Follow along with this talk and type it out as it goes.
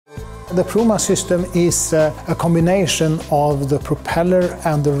The Promas system is a combination of the propeller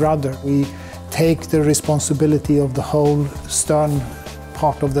and the rudder. We take the responsibility of the whole stern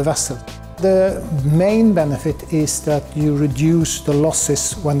part of the vessel. The main benefit is that you reduce the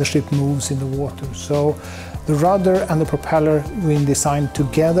losses when the ship moves in the water. So the rudder and the propeller being designed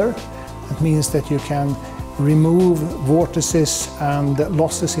together, it means that you can remove vortices and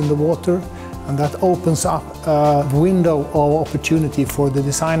losses in the water, and that opens up a window of opportunity for the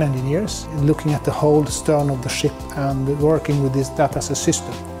design engineers looking at the whole stern of the ship and working with that as a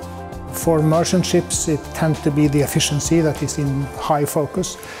system. For merchant ships, it tends to be the efficiency that is in high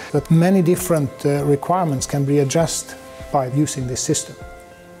focus, but many different requirements can be addressed by using this system.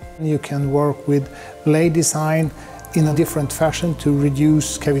 You can work with blade design in a different fashion to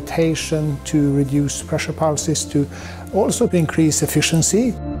reduce cavitation, to reduce pressure pulses, to also increase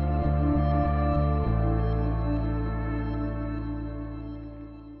efficiency.